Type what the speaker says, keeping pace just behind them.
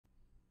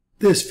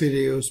This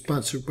video is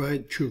sponsored by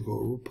True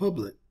Gold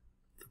Republic.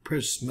 The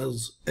precious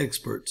metals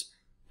experts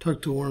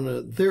talk to one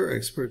of their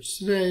experts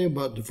today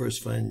about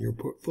diversifying your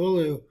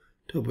portfolio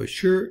to help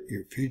assure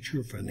your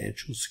future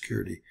financial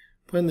security.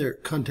 Find their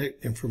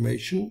contact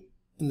information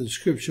in the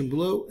description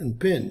below and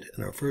pinned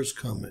in our first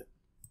comment.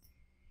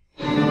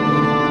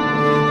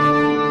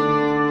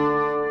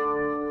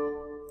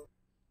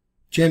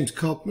 James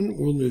Kaufman,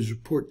 World News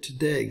Report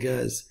today,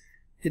 guys.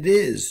 It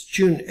is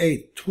June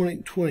 8th,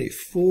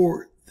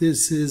 2024.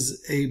 This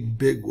is a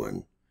big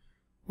one.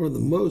 One of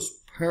the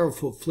most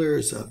powerful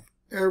flares I've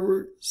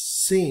ever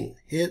seen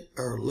hit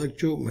our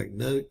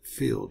electromagnetic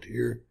field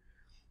here.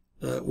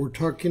 We're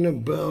talking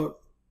about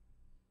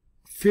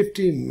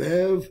 50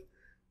 MeV,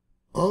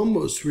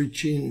 almost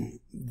reaching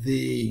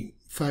the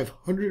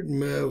 500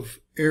 MeV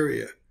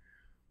area.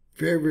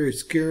 Very, very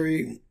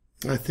scary.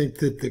 I think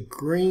that the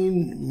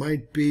green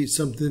might be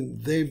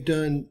something they've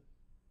done,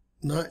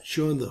 not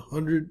showing the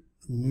 100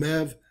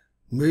 MeV,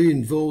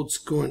 million volts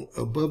going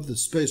above the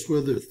space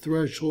weather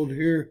threshold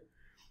here.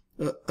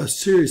 A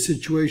serious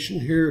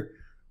situation here.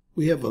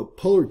 We have a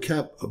polar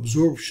cap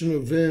absorption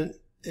event,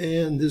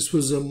 and this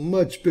was a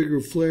much bigger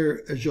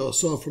flare, as y'all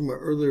saw from my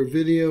earlier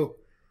video,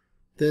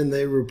 than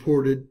they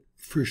reported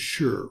for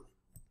sure.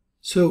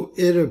 So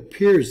it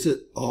appears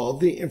that all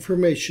the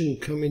information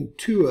coming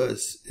to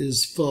us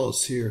is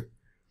false here.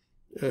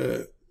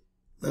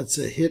 That's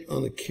a hit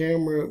on the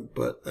camera,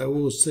 but I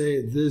will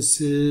say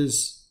this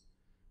is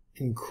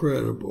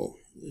incredible.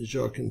 As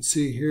y'all can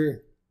see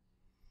here,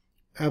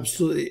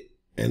 absolutely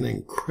an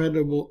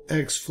incredible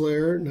X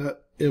flare,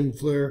 not M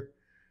flare.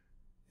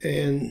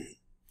 And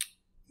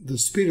the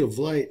speed of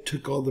light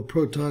took all the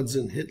protons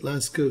and hit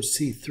LASCO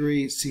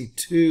C3,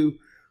 C2,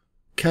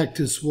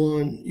 Cactus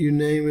 1, you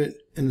name it,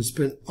 and it's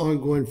been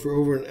ongoing for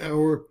over an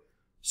hour.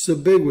 It's a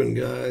big one,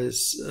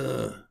 guys.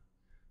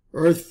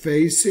 Earth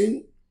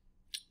facing,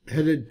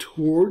 headed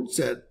towards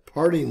that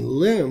parting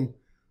limb,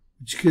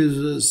 which gives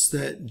us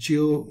that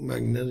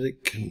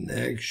geomagnetic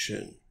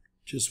connection.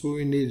 Just what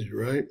we needed,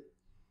 right?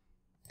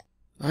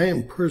 I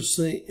am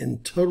personally in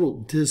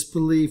total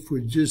disbelief.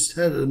 We just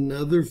had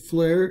another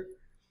flare,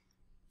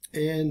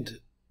 and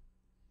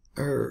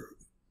our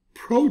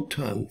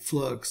proton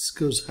flux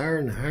goes higher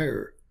and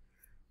higher.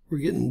 We're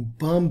getting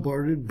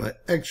bombarded by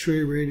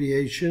X-ray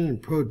radiation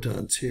and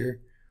protons here.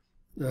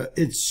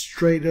 It's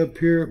straight up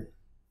here.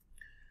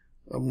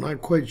 I'm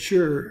not quite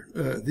sure.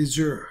 These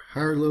are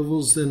higher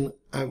levels than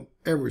I've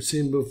ever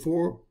seen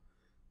before.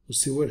 We'll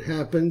see what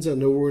happens. I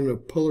know we're in a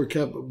polar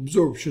cap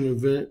absorption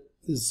event.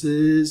 This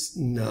is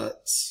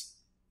nuts.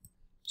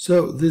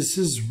 So this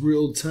is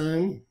real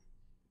time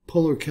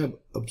polar cap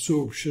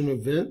absorption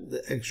event.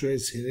 The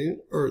X-rays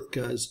hitting Earth,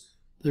 guys.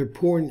 They're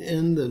pouring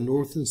in the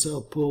north and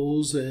south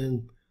poles,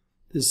 and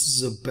this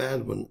is a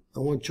bad one. I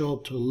want y'all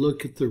to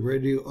look at the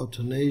radio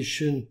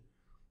alternation.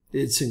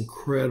 It's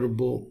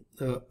incredible.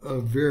 A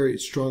very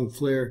strong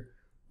flare.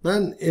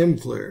 Not an M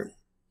flare.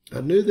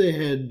 I knew they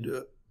had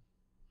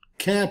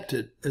capped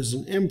it as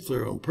an M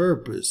flare on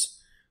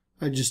purpose.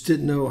 I just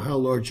didn't know how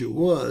large it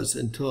was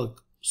until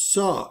I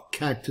saw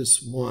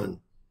Cactus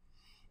 1.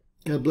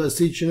 God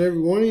bless each and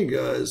every one of you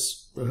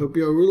guys. I hope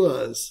y'all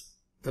realize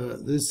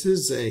this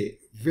is a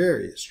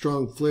very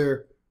strong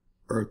flare,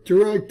 Earth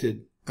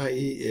directed,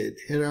 i.e. it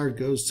hit our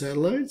GOES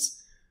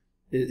satellites,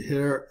 it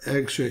hit our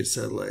X-ray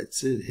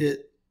satellites, it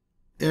hit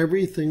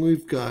everything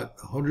we've got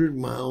 100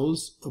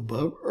 miles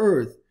above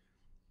Earth,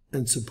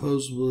 and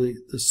supposedly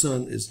the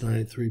sun is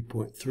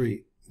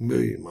 93.3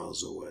 million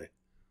miles away.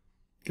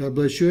 God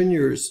bless you and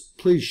yours.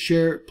 Please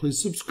share,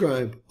 please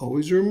subscribe.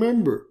 Always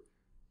remember,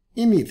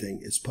 anything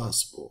is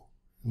possible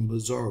in the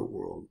bizarre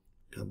world.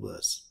 God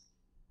bless.